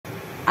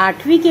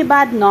8वीं के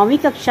बाद 9वीं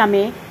कक्षा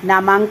में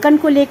नामांकन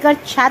को लेकर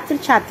छात्र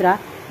छात्रा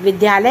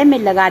विद्यालय में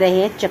लगा रहे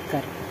हैं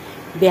चक्कर।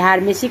 बिहार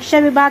में शिक्षा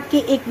विभाग के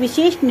एक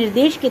विशेष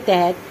निर्देश के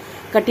तहत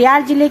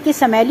कटिहार जिले के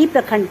समैली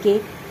प्रखंड के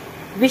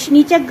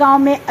विशनीचक गांव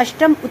में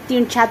अष्टम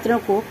उत्तीर्ण छात्रों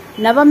को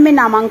नवम में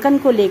नामांकन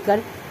को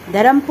लेकर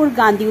धर्मपुर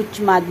गांधी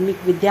उच्च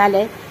माध्यमिक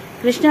विद्यालय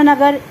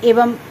कृष्णनगर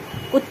एवं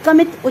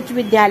उत्क्रमित उच्च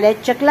विद्यालय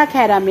चकला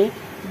खैरा में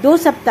 2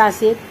 सप्ताह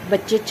से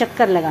बच्चे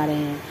चक्कर लगा रहे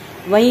हैं।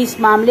 वहीं इस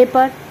मामले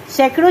पर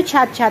सैकड़ों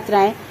छात्र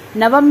छात्राएं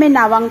नवम में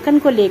नामांकन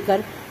को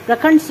लेकर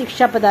प्रखंड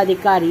शिक्षा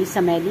पदाधिकारी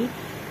समैली,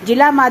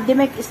 जिला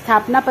माध्यमिक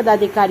स्थापना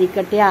पदाधिकारी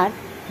कटिहार,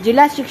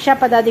 जिला शिक्षा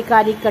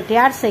पदाधिकारी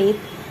कटिहार सहित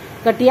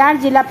कटिहार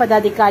जिला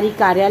पदाधिकारी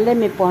कार्यालय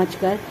में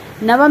पहुंचकर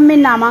नवम में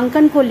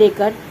नामांकन को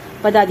लेकर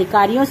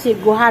पदाधिकारियों से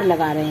गुहार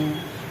लगा रहे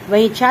हैं।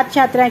 वहीं छात्र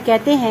छात्राएं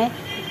कहते हैं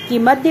कि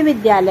मध्य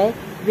विद्यालय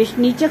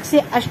विशनीचक से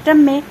अष्टम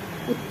में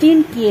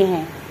उत्तीर्ण किए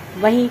हैं।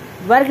 वहीं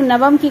वर्ग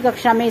नवम की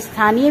कक्षा में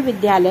स्थानीय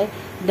विद्यालय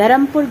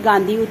धर्मपुर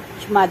गांधी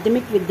उच्च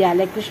माध्यमिक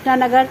विद्यालय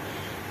कृष्णानगर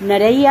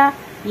नरैया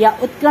या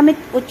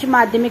उत्क्रमित उच्च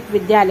माध्यमिक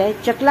विद्यालय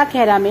चकला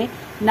खैरा में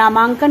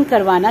नामांकन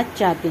करवाना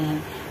चाहते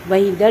हैं।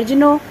 वहीं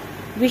दर्जनों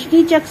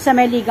विशनीचक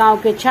समैली गांव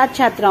के छात्र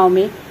छात्राओं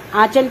में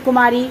आंचल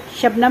कुमारी,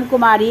 शबनम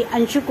कुमारी,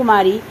 अंशु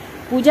कुमारी,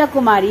 पूजा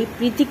कुमारी,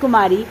 प्रीति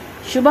कुमारी,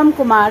 शुभम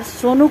कुमार,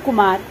 सोनू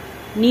कुमार,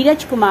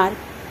 नीरज कुमार,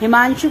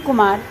 हिमांशु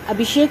कुमार,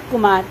 अभिषेक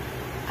कुमार,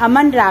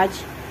 अमन राज,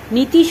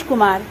 नीतीश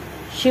कुमार,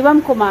 शिवम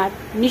कुमार,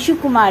 निशु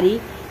कुमारी,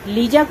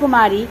 लीजा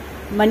कुमारी,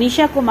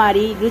 मनीषा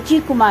कुमारी, रुचि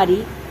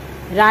कुमारी,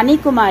 रानी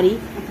कुमारी,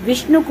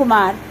 विष्णु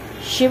कुमार,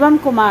 शिवम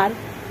कुमार,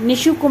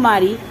 निशु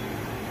कुमारी,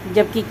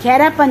 जबकि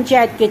खैरा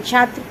पंचायत के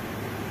छात्र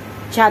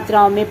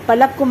छात्राओं में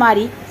पलक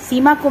कुमारी,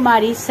 सीमा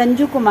कुमारी,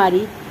 संजू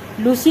कुमारी,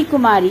 लूसी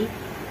कुमारी,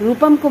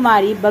 रूपम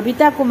कुमारी,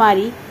 बबीता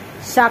कुमारी,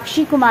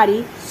 साक्षी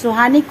कुमारी,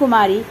 सुहानी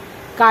कुमारी,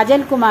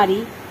 काजल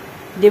कुमारी,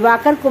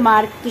 दिवाकर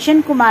कुमार,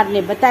 किशन कुमार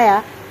ने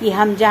बताया कि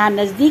हम जहां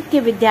नजदीक के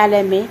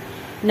विद्यालय में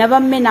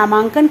नवम में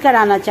नामांकन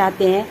कराना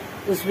चाहते हैं,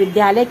 उस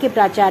विद्यालय के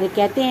प्राचार्य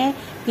कहते हैं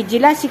कि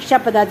जिला शिक्षा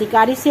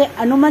पदाधिकारी से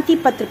अनुमति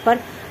पत्र पर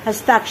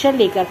हस्ताक्षर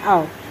लेकर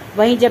आओ।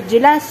 वहीं जब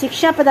जिला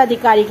शिक्षा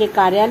पदाधिकारी के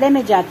कार्यालय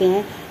में जाते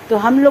हैं तो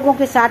हम लोगों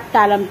के साथ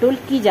टालमटोल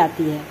की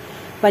जाती है।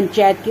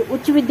 पंचायत के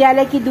उच्च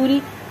विद्यालय की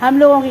दूरी हम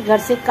लोगों के घर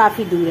से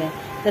काफी दूर है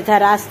तथा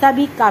रास्ता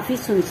भी काफी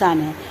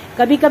सुनसान है।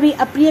 कभी कभी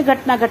अप्रिय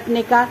घटना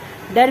घटने का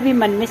डर भी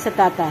मन में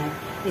सताता है।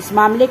 इस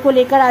मामले को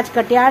लेकर आज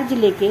कटिहार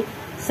जिले के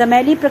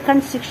समैली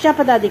प्रखंड शिक्षा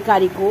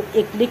पदाधिकारी को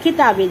एक लिखित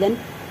आवेदन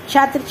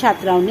छात्र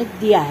छात्राओं ने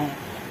दिया है।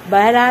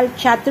 बहरहाल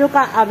छात्रों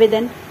का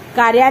आवेदन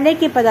कार्यालय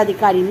के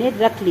पदाधिकारी ने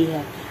रख ली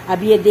है।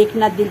 अब ये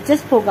देखना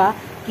दिलचस्प होगा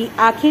कि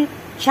आखिर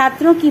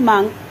छात्रों की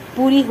मांग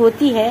पूरी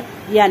होती है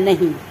या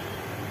नहीं।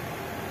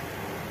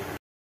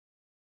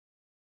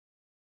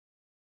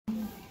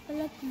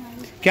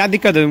 क्या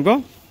दिक्कत है तुमको?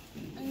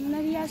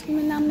 मेरी स्कूल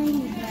में नाम नहीं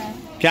लिख रहा है।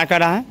 क्या कर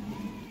रहा है?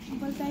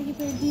 बोलता है कि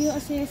फिर डीओ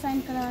से साइन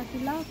करा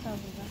के लाओ तब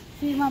होगा।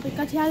 फिर वहाँ पे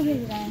कटिहार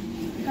भेज रहा है,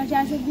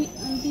 कटिहार से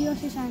डीओ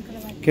से साइन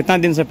करवा। कितना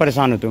दिन से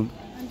परेशान हो तुम?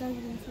 10 दिन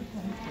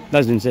से।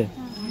 10 दिन से?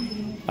 हाँ।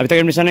 अभी तक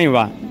एडमिशन नहीं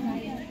हुआ?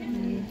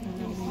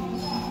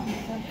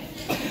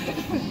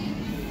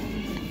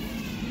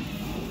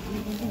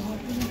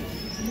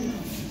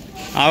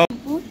 आओ।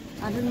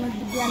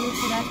 विद्यालय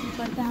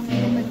पढ़ता है, हम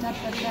लोग बच्चा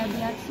पढ़ता है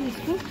बिहार से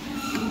स्कूल,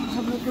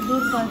 हम लोग को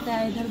दूर पड़ता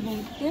है, इधर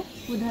बहुत के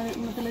उधर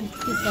मतलब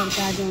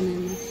पड़ता है जाने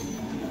में।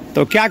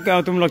 तो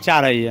क्या तुम लोग चाह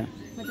रही है?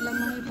 मतलब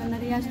वहीं पर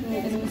नरिया में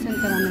एडमिशन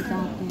कराना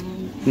चाहते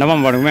हैं।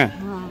 नवम वर्ग में?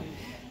 हाँ।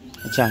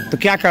 अच्छा, तो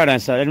क्या कर रहे हैं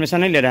सर? एडमिशन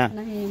नहीं ले रहे हैं?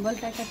 नहीं,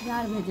 बोलता है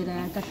कटिहार भेज रहे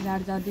हैं,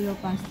 कटिहार जाओ डीओ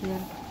पास से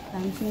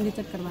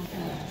सिग्नेचर करवाता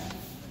है।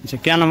 अच्छा,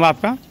 क्या नाम है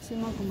आपका?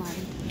 सीमा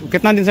कुमारी। तो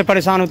कितना दिन से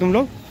परेशान हो तुम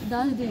लोग?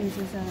 10 दिन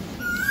से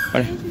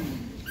सर।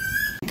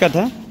 दिक्कत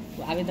है?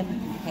 आवेदन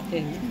करते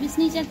हैं।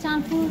 विशनीचक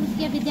चांदपुर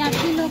के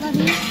विद्यार्थी लोग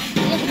अभी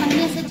 1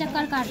 महीने से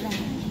चक्कर काट रहे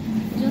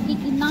हैं, जो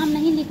कि नाम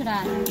नहीं लिख रहा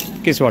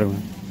है। किस वर्ग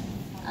में?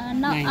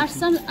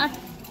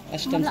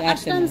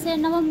 अष्टम से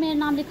नवम में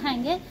नाम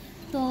लिखाएंगे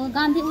तो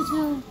गांधी उच्च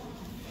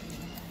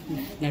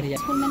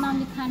स्कूल में नाम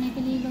लिखाने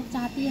के लिए लोग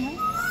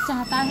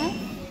चाहता है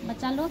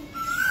बच्चा लोग।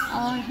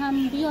 और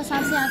हम बीओ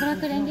साहब से आग्रह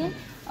करेंगे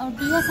और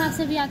डीओ साहब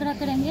से भी आग्रह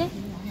करेंगे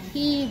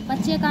कि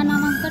बच्चे का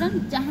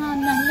नामांकन जहां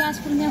नहिया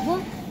स्कूल में हो,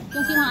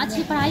 क्योंकि वहाँ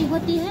अच्छी पढ़ाई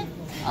होती है।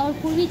 और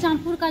पूर्वी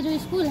चांदपुर का जो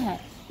स्कूल है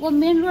वो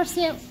मेन रोड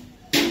से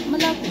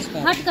मतलब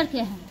हट करके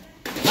है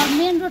और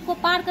मेन रोड को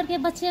पार करके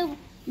बच्चे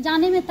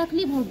जाने में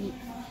तकलीफ होगी।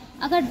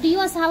 अगर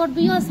डीओ साहब और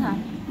बीओ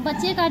साहब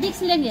बच्चे का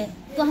रिस्क लेंगे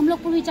तो हम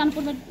लोग पूर्वी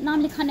चांदपुर में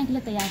नाम लिखाने के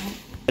लिए तैयार हैं।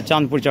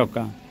 चांदपुर चौक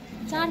का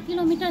 4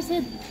 किलोमीटर से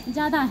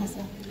ज़्यादा है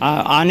सर।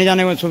 आने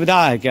जाने में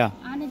सुविधा है क्या?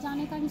 आने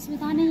जाने का भी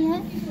सुविधा नहीं है,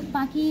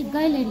 बाकी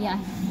गैल एरिया है।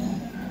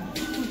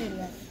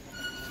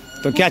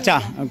 तो क्या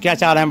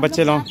चाह रहे हैं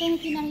बच्चे लोग? चाहते हैं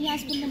कि नहिया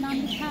स्कूल में नाम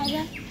लिखाया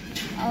जाए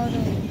और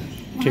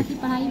वहाँ की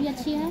पढ़ाई भी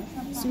अच्छी है,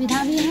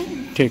 सुविधा भी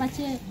है,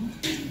 बच्चे